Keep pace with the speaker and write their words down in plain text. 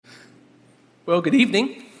Well, good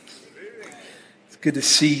evening. It's good to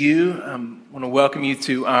see you. I want to welcome you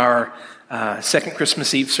to our second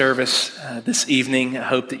Christmas Eve service this evening. I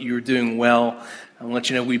hope that you are doing well. I want to let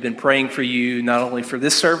you know we've been praying for you, not only for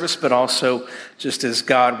this service, but also just as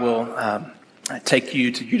God will take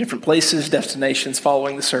you to your different places, destinations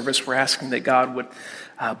following the service. We're asking that God would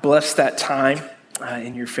bless that time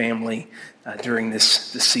in your family during this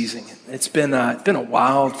season. It's been a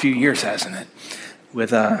wild few years, hasn't it?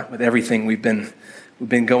 With everything we've been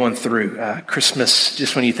going through. Christmas,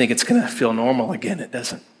 just when you think it's going to feel normal again, it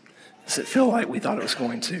doesn't feel like we thought it was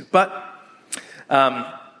going to. But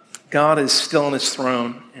God is still on his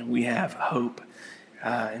throne, and we have hope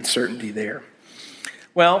and certainty there.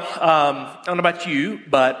 Well, I don't know about you,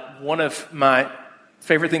 but one of my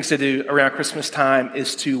favorite things to do around Christmas time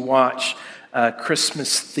is to watch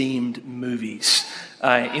Christmas-themed movies.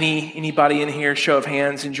 Anybody in here, show of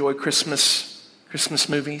hands, enjoy Christmas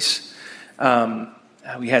movies?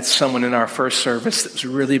 We had someone in our first service that was a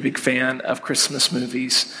really big fan of Christmas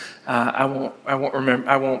movies. I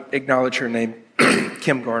won't acknowledge her name,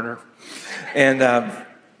 Kim Garner, and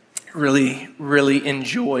really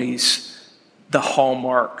enjoys the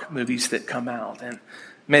Hallmark movies that come out, and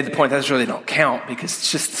made the point that those really don't count because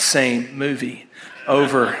it's just the same movie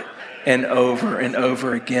over and over and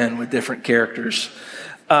over again with different characters.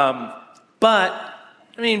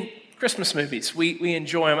 Christmas movies, we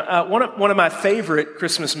enjoy them. One of my favorite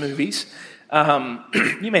Christmas movies,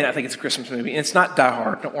 you may not think it's a Christmas movie, and it's not Die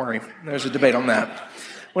Hard, don't worry. There's a debate on that.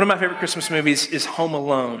 One of my favorite Christmas movies is Home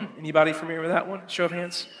Alone. Anybody familiar with that one? Show of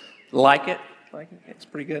hands. Like it? It's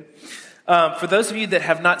pretty good. For those of you that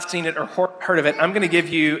have not seen it or heard of it, I'm going to give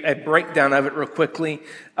you a breakdown of it real quickly.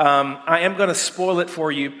 I am going to spoil it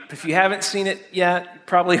for you. If you haven't seen it yet, you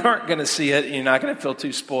probably aren't going to see it, and you're not going to feel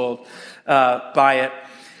too spoiled by it.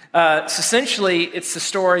 Essentially, it's the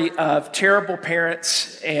story of terrible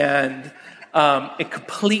parents and a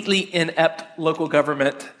completely inept local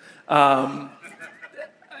government. I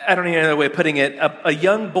don't even know the way of putting it. A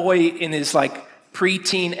young boy in his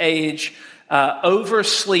preteen age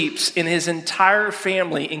oversleeps, and his entire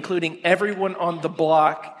family, including everyone on the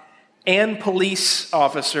block and police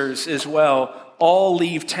officers as well, all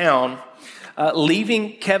leave town,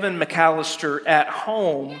 leaving Kevin McAllister at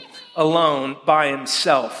home alone by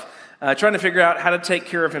himself, trying to figure out how to take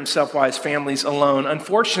care of himself while his family's alone.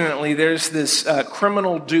 Unfortunately, there's this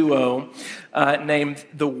criminal duo named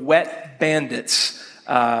the Wet Bandits.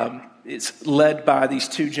 It's led by these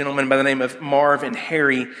two gentlemen by the name of Marv and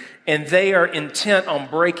Harry, and they are intent on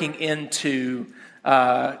breaking into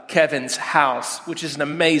Kevin's house, which is an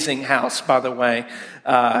amazing house, by the way,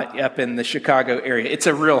 up in the Chicago area. It's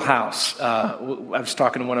a real house. I was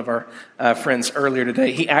talking to one of our friends earlier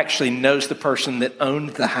today. He actually knows the person that owned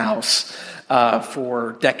the house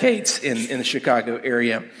for decades in the Chicago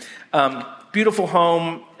area. Beautiful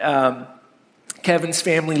home. Kevin's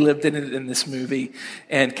family lived in it in this movie,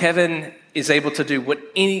 and Kevin is able to do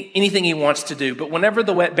anything he wants to do. But whenever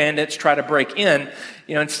the Wet Bandits try to break in,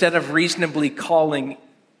 instead of reasonably calling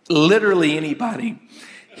literally anybody,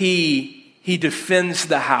 he defends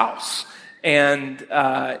the house, and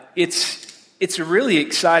it's a really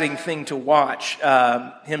exciting thing to watch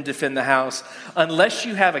him defend the house. Unless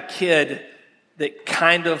you have a kid that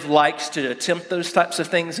kind of likes to attempt those types of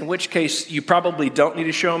things, in which case you probably don't need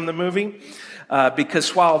to show him the movie.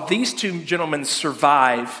 Because while these two gentlemen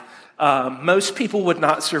survive, most people would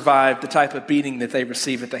not survive the type of beating that they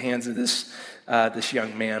receive at the hands of this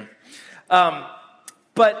young man.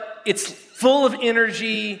 But it's full of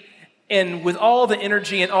energy, and with all the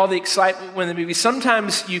energy and all the excitement in the movie,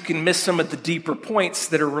 sometimes you can miss some of the deeper points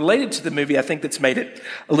that are related to the movie. I think that's made it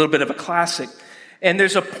a little bit of a classic. And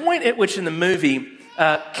there's a point at which in the movie,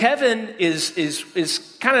 Kevin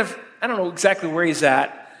is kind of, I don't know exactly where he's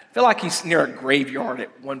at. I feel like he's near a graveyard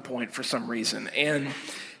at one point for some reason. And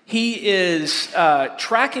he is he's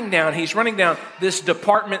running down this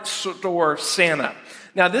department store Santa.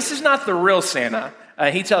 Now, this is not the real Santa.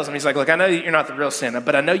 He tells him, he's like, look, I know you're not the real Santa,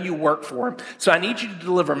 but I know you work for him. So I need you to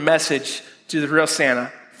deliver a message to the real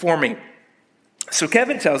Santa for me. So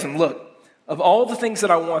Kevin tells him, look, of all the things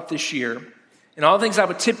that I want this year, and all the things I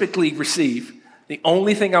would typically receive, the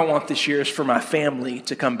only thing I want this year is for my family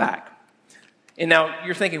to come back. And now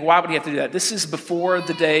you're thinking, why would he have to do that? This is before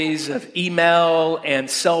the days of email and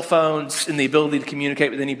cell phones and the ability to communicate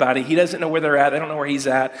with anybody. He doesn't know where they're at. They don't know where he's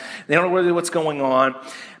at. They don't know really what's going on.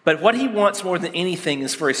 But what he wants more than anything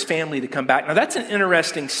is for his family to come back. Now, that's an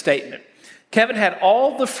interesting statement. Kevin had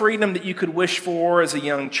all the freedom that you could wish for as a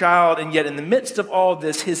young child, and yet in the midst of all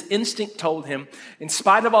this, his instinct told him, in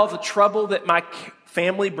spite of all the trouble that my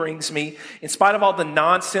family brings me, in spite of all the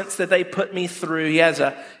nonsense that they put me through, he has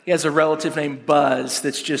a relative named Buzz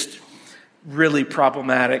that's just really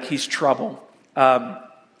problematic. He's trouble.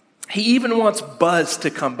 He even wants Buzz to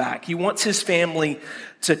come back. He wants his family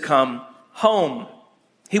to come home.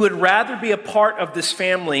 He would rather be a part of this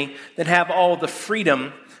family than have all the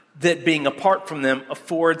freedom that being apart from them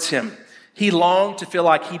affords him. He longed to feel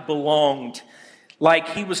like he belonged, like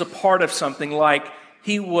he was a part of something, like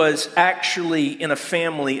he was actually in a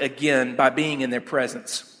family again by being in their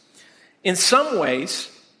presence. In some ways,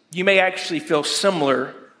 you may actually feel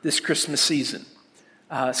similar this Christmas season.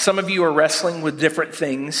 Some of you are wrestling with different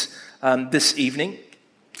things this evening.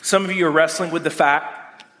 Some of you are wrestling with the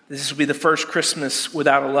fact this will be the first Christmas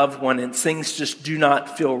without a loved one, and things just do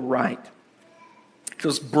not feel right.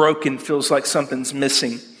 Feels broken, feels like something's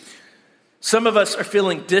missing. Some of us are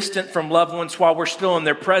feeling distant from loved ones while we're still in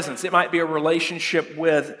their presence. It might be a relationship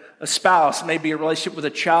with a spouse, maybe a relationship with a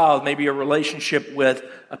child, maybe a relationship with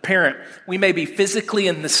a parent. We may be physically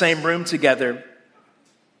in the same room together,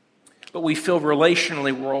 but we feel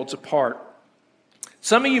relationally worlds apart.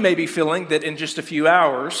 Some of you may be feeling that in just a few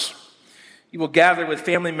hours, you will gather with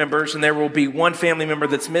family members and there will be one family member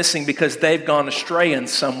that's missing because they've gone astray in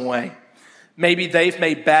some way. Maybe they've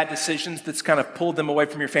made bad decisions that's kind of pulled them away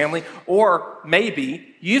from your family, or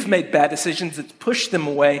maybe you've made bad decisions that's pushed them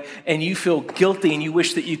away and you feel guilty and you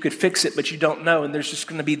wish that you could fix it, but you don't know, and there's just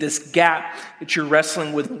going to be this gap that you're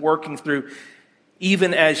wrestling with and working through,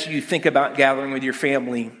 even as you think about gathering with your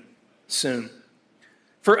family soon.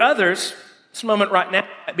 For others, this moment right now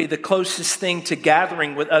might be the closest thing to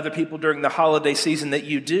gathering with other people during the holiday season that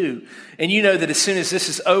you do. And you know that as soon as this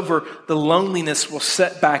is over, the loneliness will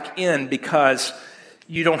set back in because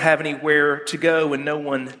you don't have anywhere to go and no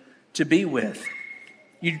one to be with.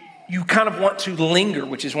 You kind of want to linger,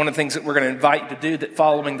 which is one of the things that we're going to invite you to do, that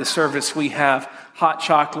following the service we have hot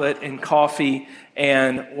chocolate and coffee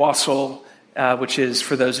and wassail, which is,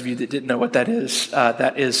 for those of you that didn't know what that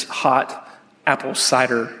is hot apple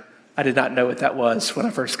cider. I did not know what that was when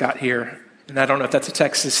I first got here. And I don't know if that's a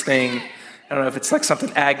Texas thing. I don't know if it's like something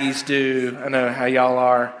Aggies do. I know how y'all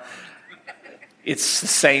are. It's the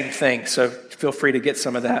same thing, so feel free to get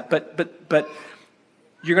some of that. But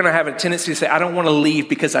you're going to have a tendency to say, I don't want to leave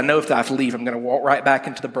because I know if I leave, I'm going to walk right back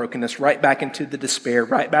into the brokenness, right back into the despair,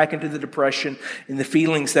 right back into the depression and the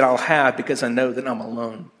feelings that I'll have because I know that I'm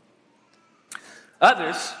alone.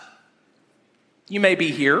 Others, you may be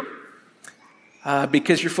here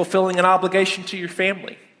because you're fulfilling an obligation to your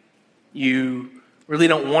family. You really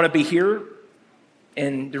don't want to be here.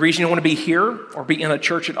 And the reason you don't want to be here or be in a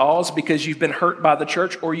church at all is because you've been hurt by the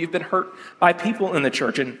church or you've been hurt by people in the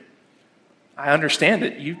church. And I understand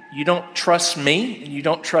it. You don't trust me and you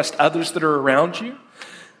don't trust others that are around you.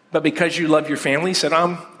 But because you love your family, you said,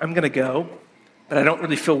 I'm going to go. But I don't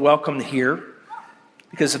really feel welcome here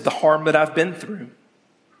because of the harm that I've been through.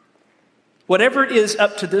 Whatever it is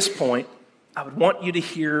up to this point, I would want you to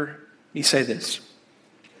hear me say this.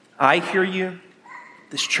 I hear you.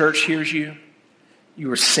 This church hears you.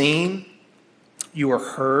 You are seen. You are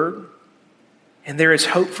heard. And there is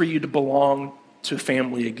hope for you to belong to a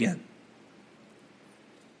family again.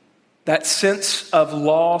 That sense of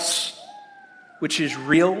loss, which is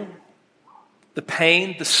real, the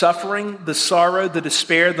pain, the suffering, the sorrow, the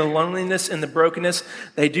despair, the loneliness, and the brokenness,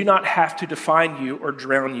 they do not have to define you or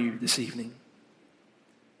drown you this evening.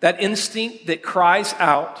 That instinct that cries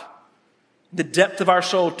out the depth of our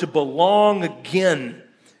soul to belong again,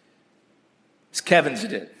 as Kevin's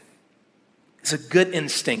did, is a good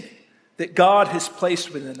instinct that God has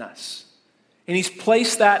placed within us. And He's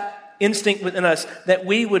placed that instinct within us that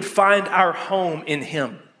we would find our home in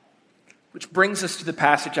Him. Which brings us to the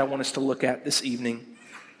passage I want us to look at this evening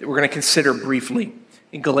that we're going to consider briefly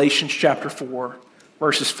in Galatians chapter 4,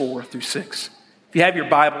 verses 4 through 6. If you have your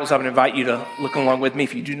Bibles, I would invite you to look along with me.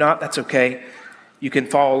 If you do not, that's okay. You can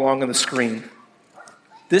follow along on the screen.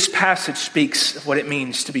 This passage speaks of what it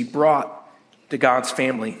means to be brought to God's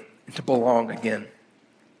family and to belong again.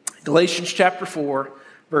 Galatians chapter 4,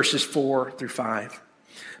 verses 4 through 5.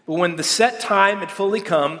 But when the set time had fully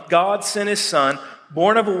come, God sent His Son,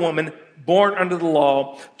 born of a woman, born under the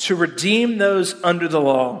law, to redeem those under the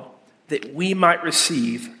law, that we might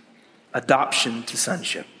receive adoption to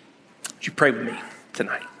sonship. Would you pray with me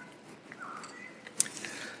tonight?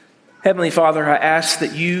 Heavenly Father, I ask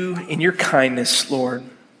that you, in your kindness, Lord,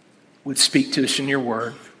 would speak to us in your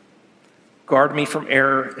word. Guard me from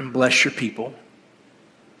error and bless your people.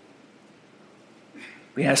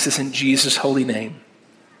 We ask this in Jesus' holy name.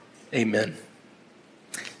 Amen.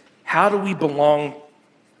 How do we belong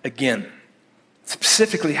again?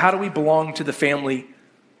 Specifically, how do we belong to the family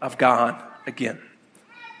of God again?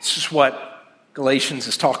 This is what Galatians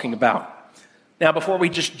is talking about. Now, before we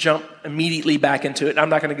just jump immediately back into it, I'm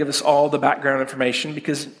not going to give us all the background information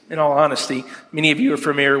because, in all honesty, many of you are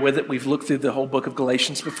familiar with it. We've looked through the whole book of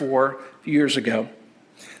Galatians before a few years ago.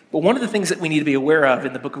 But one of the things that we need to be aware of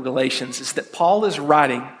in the book of Galatians is that Paul is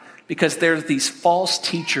writing because there's these false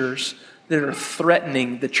teachers that are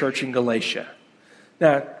threatening the church in Galatia.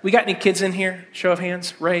 Now, we got any kids in here? Show of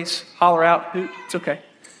hands, raise, holler out, hoot. It's okay.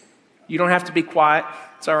 You don't have to be quiet.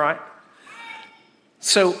 It's all right.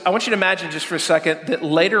 So I want you to imagine just for a second that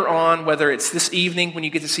later on, whether it's this evening when you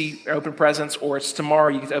get to see open presents or it's tomorrow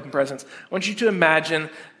you get to open presents, I want you to imagine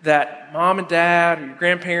that mom and dad or your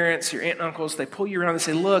grandparents, your aunt and uncles, they pull you around and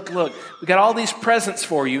say, look, we got all these presents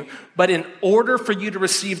for you, but in order for you to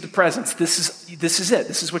receive the presents, this is it.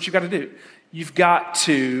 This is what you've got to do. You've got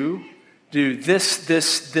to do this,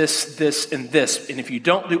 and this. And if you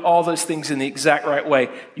don't do all those things in the exact right way,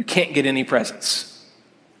 you can't get any presents.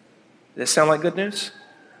 Does that sound like good news?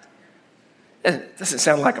 It doesn't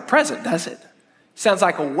sound like a present, does it? It sounds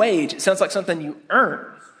like a wage. It sounds like something you earn.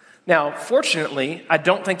 Now, fortunately, I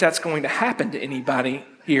don't think that's going to happen to anybody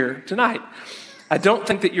here tonight. I don't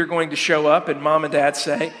think that you're going to show up and mom and dad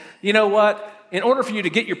say, you know what? In order for you to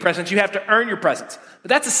get your presents, you have to earn your presents. But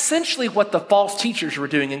that's essentially what the false teachers were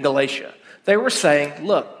doing in Galatia. They were saying,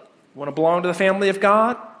 look, you want to belong to the family of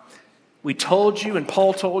God? We told you, and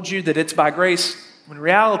Paul told you, that it's by grace. In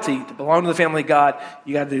reality, to belong to the family of God,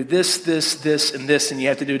 you got to do this, and this, and you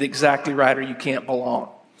have to do it exactly right or you can't belong.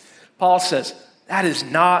 Paul says, that is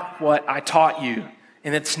not what I taught you,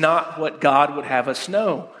 and it's not what God would have us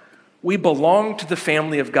know. We belong to the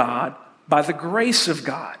family of God by the grace of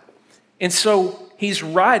God. And so he's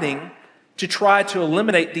writing to try to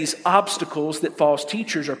eliminate these obstacles that false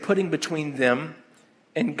teachers are putting between them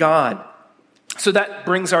and God. So that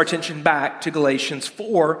brings our attention back to Galatians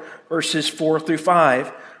 4, verses 4 through 5,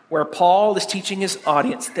 where Paul is teaching his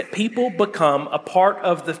audience that people become a part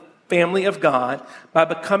of the family of God by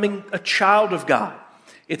becoming a child of God.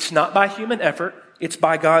 It's not by human effort, it's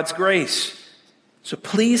by God's grace. So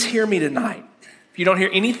please hear me tonight. If you don't hear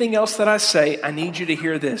anything else that I say, I need you to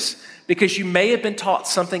hear this, because you may have been taught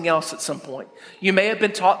something else at some point. You may have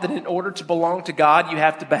been taught that in order to belong to God, you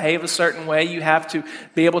have to behave a certain way. You have to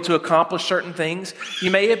be able to accomplish certain things.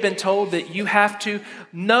 You may have been told that you have to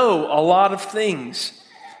know a lot of things.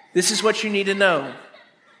 This is what you need to know.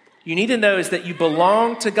 You need to know is that you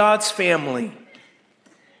belong to God's family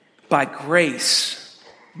by grace,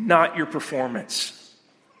 not your performance.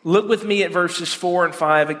 Look with me at verses 4 and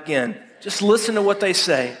 5 again. Just listen to what they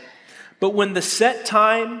say. But when the set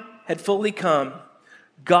time had fully come,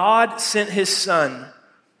 God sent his son,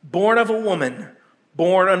 born of a woman,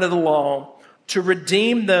 born under the law, to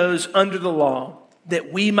redeem those under the law,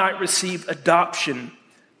 that we might receive adoption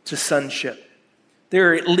to sonship.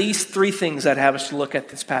 There are at least three things I'd have us to look at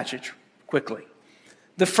this passage quickly.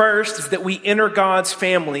 The first is that we enter God's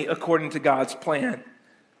family according to God's plan.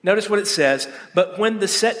 Notice what it says, but when the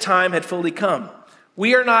set time had fully come.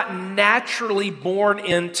 We are not naturally born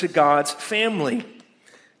into God's family.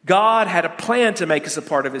 God had a plan to make us a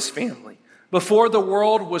part of his family. Before the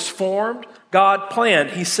world was formed, God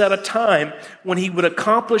planned. He set a time when he would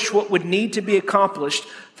accomplish what would need to be accomplished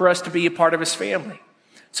for us to be a part of his family.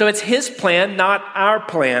 So it's his plan, not our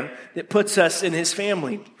plan, that puts us in his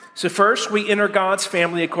family. So first, we enter God's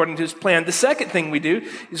family according to his plan. The second thing we do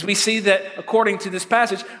is we see that, according to this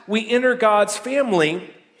passage, we enter God's family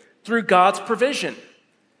through God's provision.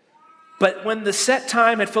 But when the set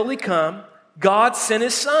time had fully come, God sent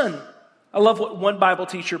his son. I love what one Bible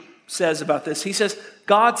teacher says about this. He says,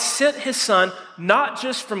 God sent his son not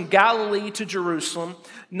just from Galilee to Jerusalem,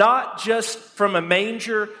 not just from a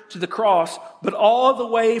manger to the cross, but all the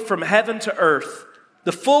way from heaven to earth.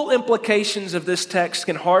 The full implications of this text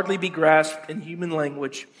can hardly be grasped in human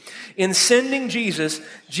language. In sending Jesus,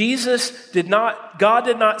 God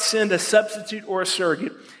did not send a substitute or a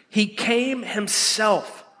surrogate. He came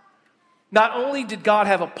himself. Not only did God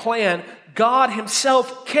have a plan, God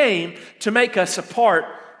himself came to make us a part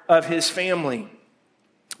of his family.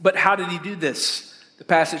 But how did he do this? The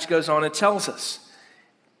passage goes on and tells us.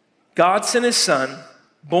 God sent his son,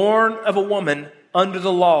 born of a woman under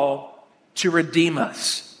the law, to redeem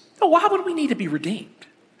us. Now, why would we need to be redeemed?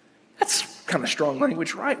 That's kind of strong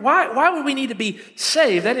language, right? Why would we need to be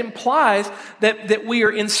saved? That implies that we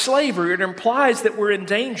are in slavery. It implies that we're in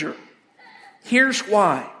danger. Here's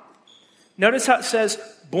why. Notice how it says,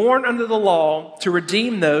 born under the law to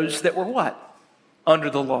redeem those that were what? Under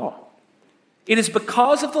the law. It is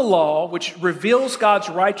because of the law, which reveals God's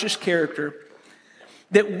righteous character,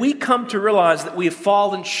 that we come to realize that we have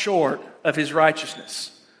fallen short of his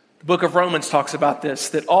righteousness. The book of Romans talks about this,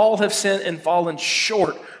 that all have sinned and fallen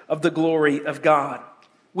short of the glory of God.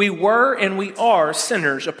 We were and we are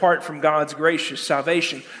sinners apart from God's gracious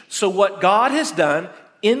salvation. So what God has done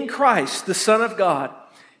in Christ, the Son of God,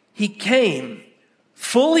 he came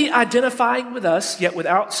fully identifying with us, yet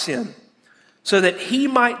without sin, so that he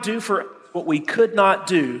might do for what we could not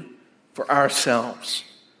do for ourselves.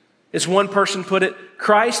 As one person put it,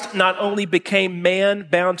 Christ not only became man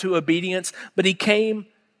bound to obedience, but he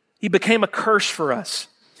became a curse for us.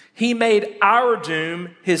 He made our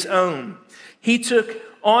doom his own. He took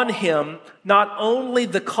on him not only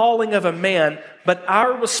the calling of a man, but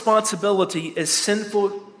our responsibility as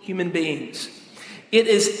sinful human beings. It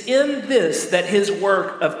is in this that his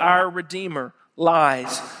work of our Redeemer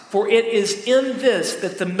lies. For it is in this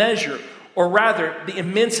that the measure, or rather the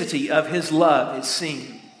immensity of his love is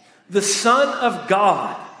seen. The Son of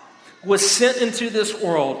God was sent into this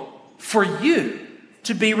world for you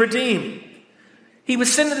to be redeemed. He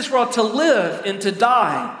was sent into this world to live and to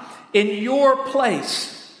die in your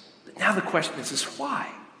place. But now the question is why?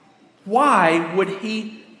 Why would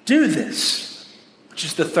he do this? Which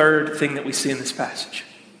is the third thing that we see in this passage.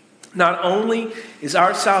 Not only is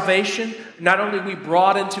our salvation, not only are we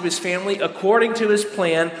brought into his family according to his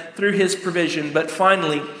plan through his provision, but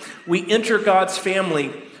finally, we enter God's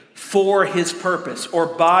family for his purpose or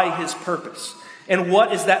by his purpose. And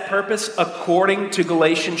what is that purpose according to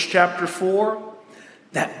Galatians chapter 4?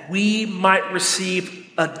 That we might receive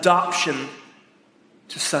adoption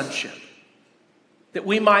to sonship. That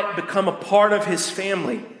we might become a part of his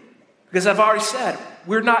family. Because I've already said,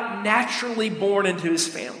 we're not naturally born into his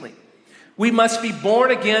family. We must be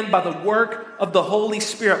born again by the work of the Holy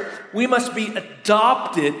Spirit. We must be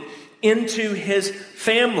adopted into his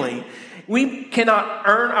family. We cannot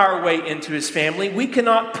earn our way into his family. We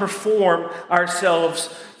cannot perform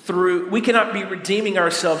ourselves we cannot be redeeming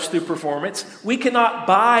ourselves through performance. We cannot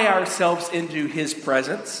buy ourselves into his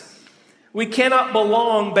presence. We cannot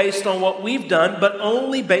belong based on what we've done, but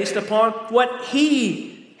only based upon what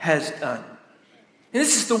he has done. And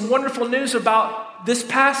this is the wonderful news about this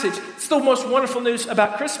passage. It's the most wonderful news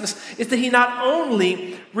about Christmas, is that he not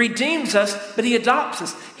only redeems us, but he adopts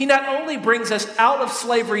us. He not only brings us out of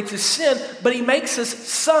slavery to sin, but he makes us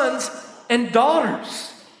sons and daughters.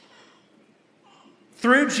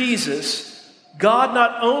 Through Jesus, God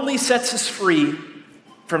not only sets us free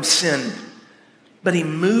from sin, but he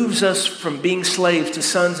moves us from being slaves to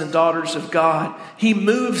sons and daughters of God. He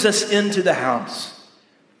moves us into the house.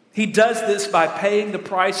 He does this by paying the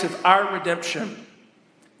price of our redemption,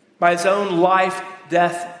 by his own life,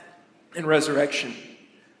 death, and resurrection.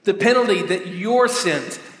 The penalty that your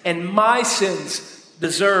sins and my sins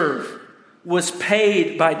deserve was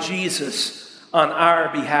paid by Jesus on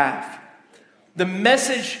our behalf. The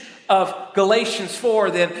message of Galatians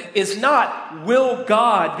 4 then is not, will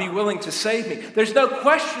God be willing to save me? There's no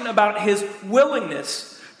question about his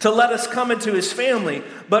willingness to let us come into his family,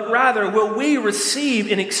 but rather, will we receive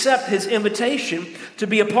and accept his invitation to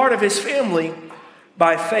be a part of his family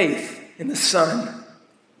by faith in the Son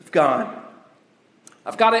of God?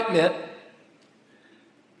 I've got to admit,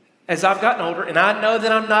 as I've gotten older, and I know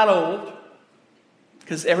that I'm not old,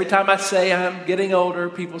 because every time I say I'm getting older,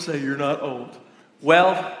 people say, you're not old.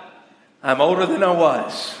 Well, I'm older than I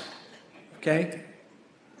was, okay?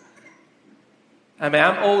 I mean,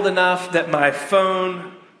 I'm old enough that my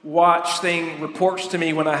phone watch thing reports to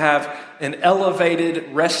me when I have an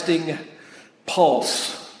elevated resting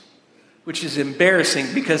pulse, which is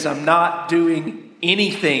embarrassing because I'm not doing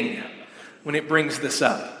anything when it brings this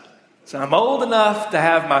up. So I'm old enough to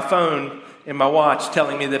have my phone and my watch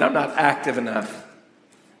telling me that I'm not active enough.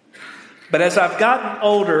 But as I've gotten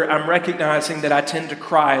older, I'm recognizing that I tend to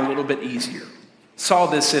cry a little bit easier. Saw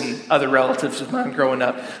this in other relatives of mine growing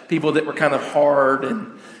up, people that were kind of hard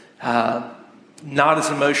and not as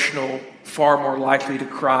emotional, far more likely to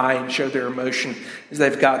cry and show their emotion as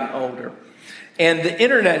they've gotten older. And the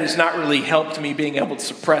internet has not really helped me being able to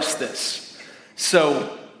suppress this.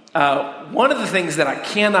 So one of the things that I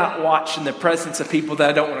cannot watch in the presence of people that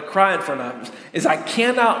I don't want to cry in front of is I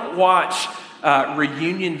cannot watch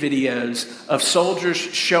reunion videos of soldiers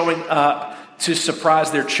showing up to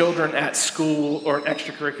surprise their children at school or an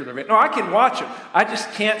extracurricular event. No, I can watch them. I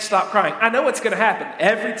just can't stop crying. I know what's going to happen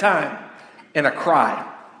every time, and I cry.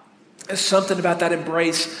 There's something about that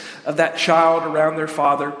embrace of that child around their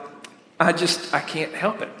father. I can't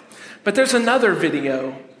help it. But there's another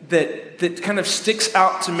video that kind of sticks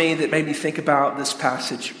out to me that made me think about this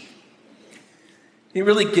passage. It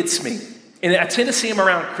really gets me. And I tend to see them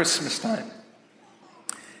around Christmas time.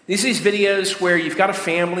 These are these videos where you've got a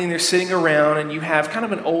family and they're sitting around and you have kind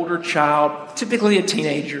of an older child, typically a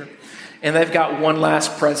teenager, and they've got one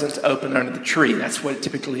last present to open under the tree. That's what it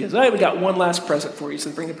typically is. Hey, we got one last present for you,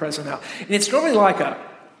 so bring the present out. And it's normally like a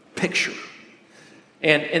picture.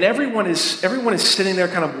 And everyone is sitting there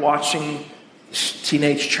kind of watching this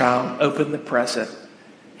teenage child open the present.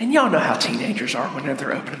 And y'all know how teenagers are when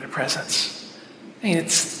they're opening their presents. I mean,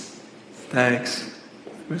 it's, thanks.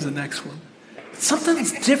 Where's the next one?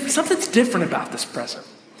 Something's different about this present.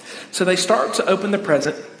 So they start to open the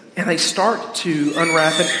present, and they start to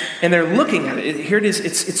unwrap it, and they're looking at it. Here it is.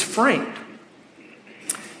 It's framed.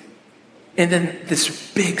 And then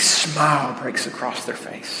this big smile breaks across their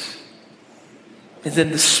face. And then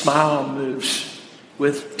the smile moves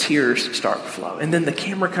with tears start to flow. And then the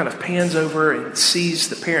camera kind of pans over and sees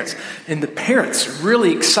the parents. And the parents are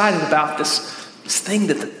really excited about this thing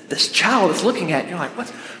that this child is looking at. And you're like,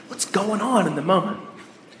 what's going on in the moment?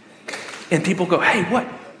 And people go, hey,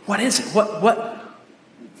 what is it?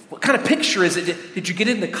 What kind of picture is it? Did you get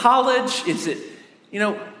into college? Is it,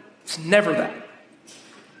 it's never that.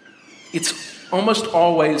 It's almost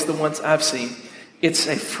always the ones I've seen. It's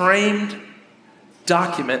a framed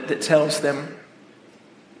document that tells them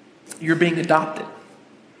you're being adopted.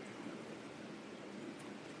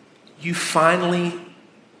 You finally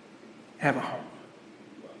have a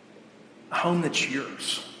home that's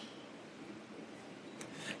yours.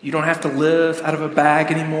 You don't have to live out of a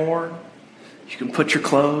bag anymore. You can put your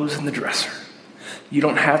clothes in the dresser. You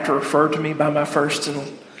don't have to refer to me by my first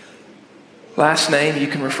and last name. You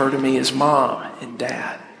can refer to me as mom and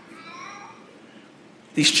dad.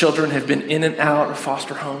 These children have been in and out of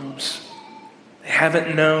foster homes. They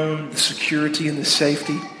haven't known the security and the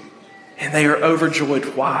safety, and they are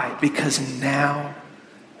overjoyed. Why? Because now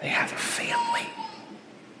they have a family.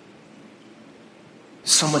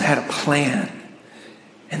 Someone had a plan,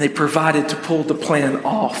 and they provided to pull the plan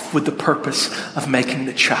off with the purpose of making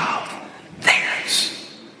the child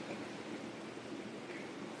theirs.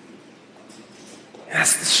 And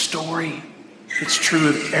that's the story that's true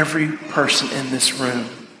of every person in this room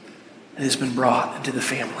that has been brought into the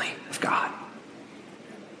family of God.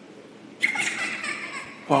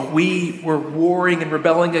 While we were warring and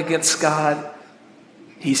rebelling against God,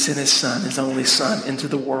 he sent his son, his only son, into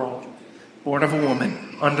the world, born of a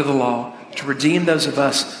woman, under the law, to redeem those of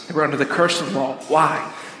us who were under the curse of the law.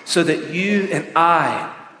 Why? So that you and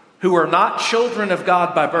I, who are not children of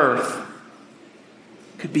God by birth,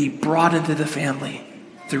 could be brought into the family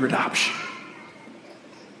through adoption.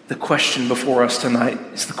 The question before us tonight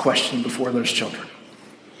is the question before those children.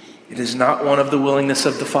 It is not one of the willingness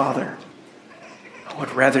of the Father. I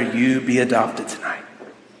would rather you be adopted tonight.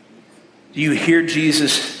 Do you hear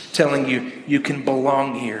Jesus telling you, you can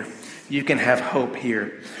belong here? You can have hope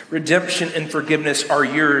here. Redemption and forgiveness are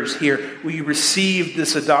yours here. Will you receive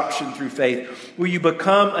this adoption through faith? Will you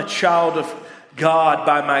become a child of God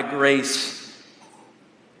by my grace?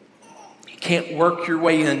 You can't work your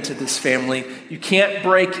way into this family. You can't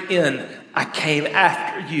break in. I came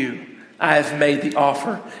after you. I have made the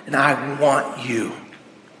offer, and I want you.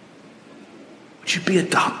 Would you be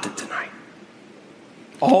adopted tonight?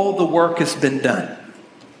 All the work has been done.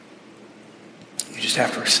 You just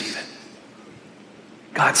have to receive it.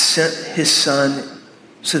 God sent his son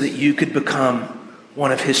so that you could become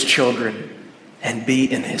one of his children and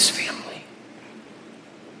be in his family.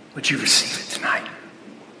 Would you receive it tonight?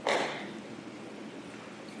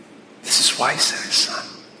 This is why he sent his son.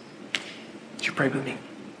 Would you pray with me?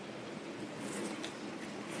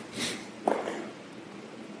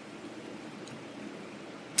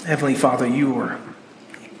 Heavenly Father, you are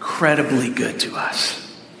incredibly good to us.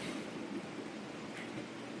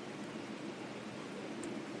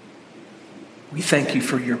 We thank you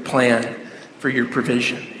for your plan, for your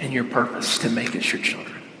provision, and your purpose to make us your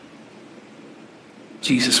children.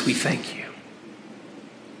 Jesus, we thank you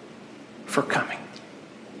for coming.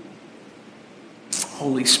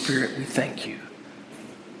 Holy Spirit, we thank you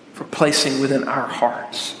for placing within our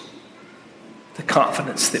hearts the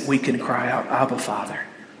confidence that we can cry out, Abba, Father,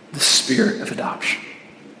 the spirit of adoption.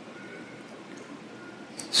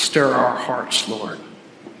 Stir our hearts, Lord,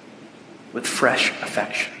 with fresh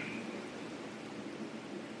affection.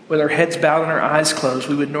 With our heads bowed and our eyes closed,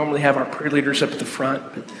 we would normally have our prayer leaders up at the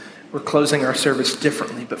front, but we're closing our service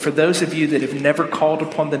differently. But for those of you that have never called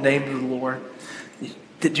upon the name of the Lord,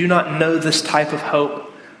 that do not know this type of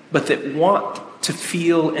hope, but that want to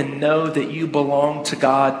feel and know that you belong to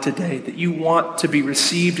God today, that you want to be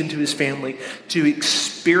received into his family, to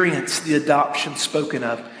experience the adoption spoken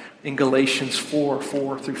of in Galatians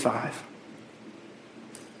 4:4-5.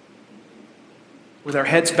 with our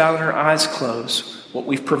heads bowed and our eyes closed, what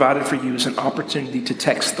we've provided for you is an opportunity to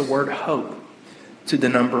text the word hope to the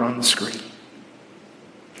number on the screen.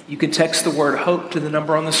 You can text the word hope to the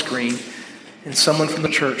number on the screen, and someone from the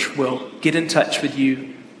church will get in touch with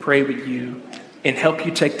you, pray with you, and help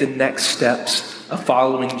you take the next steps of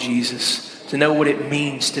following Jesus, to know what it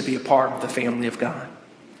means to be a part of the family of God.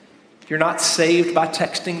 If you're not saved by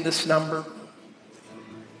texting this number,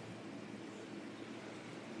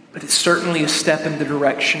 but it's certainly a step in the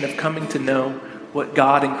direction of coming to know what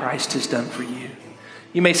God in Christ has done for you.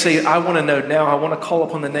 You may say, I want to know now. I want to call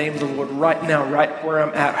upon the name of the Lord right now, right where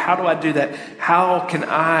I'm at. How do I do that? How can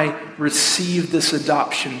I receive this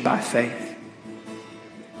adoption by faith?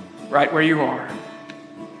 Right where you are,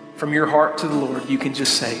 from your heart to the Lord, you can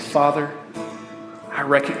just say, Father, I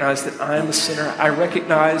recognize that I am a sinner. I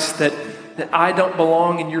recognize that I don't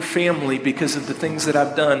belong in your family because of the things that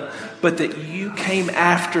I've done, but that you came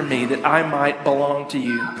after me that I might belong to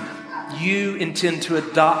you. You intend to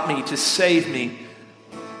adopt me, to save me.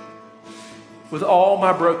 With all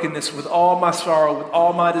my brokenness, with all my sorrow, with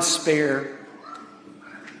all my despair,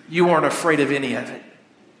 you aren't afraid of any of it.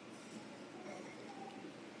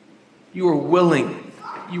 You are willing,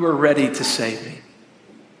 you are ready to save me.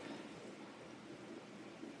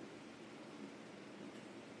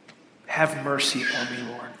 Have mercy upon me,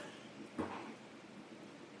 Lord.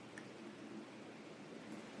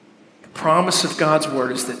 The promise of God's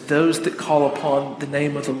word is that those that call upon the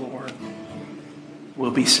name of the Lord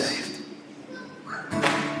will be saved.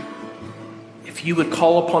 If you would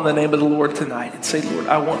call upon the name of the Lord tonight and say, Lord,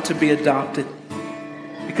 I want to be adopted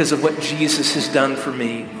because of what Jesus has done for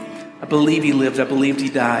me. I believe he lived. I believed he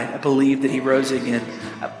died. I believe that he rose again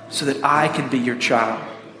so that I can be your child.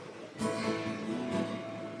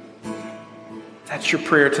 That's your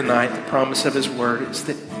prayer tonight. The promise of his word is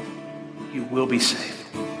that you will be saved.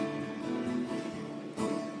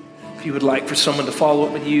 If you would like for someone to follow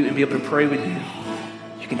up with you and be able to pray with you,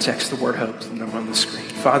 you can text the word hope to the number on the screen.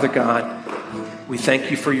 Father God, we thank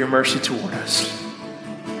you for your mercy toward us.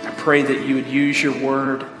 I pray that you would use your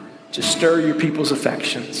word to stir your people's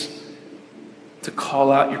affections, to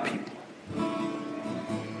call out your people,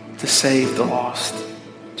 to save the lost,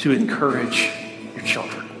 to encourage your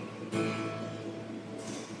children.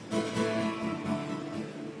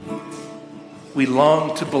 We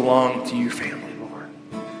long to belong to your family, Lord.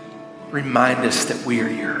 Remind us that we are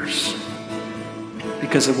yours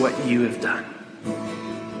because of what you have done.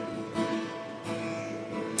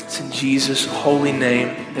 It's in Jesus' holy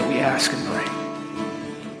name that we ask and pray.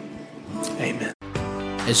 Amen.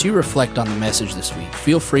 As you reflect on the message this week,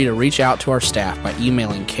 feel free to reach out to our staff by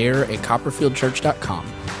emailing care@copperfieldchurch.com.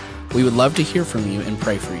 We would love to hear from you and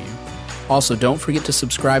pray for you. Also, don't forget to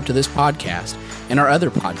subscribe to this podcast and our other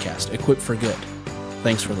podcast, Equipped for Good.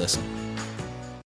 Thanks for listening.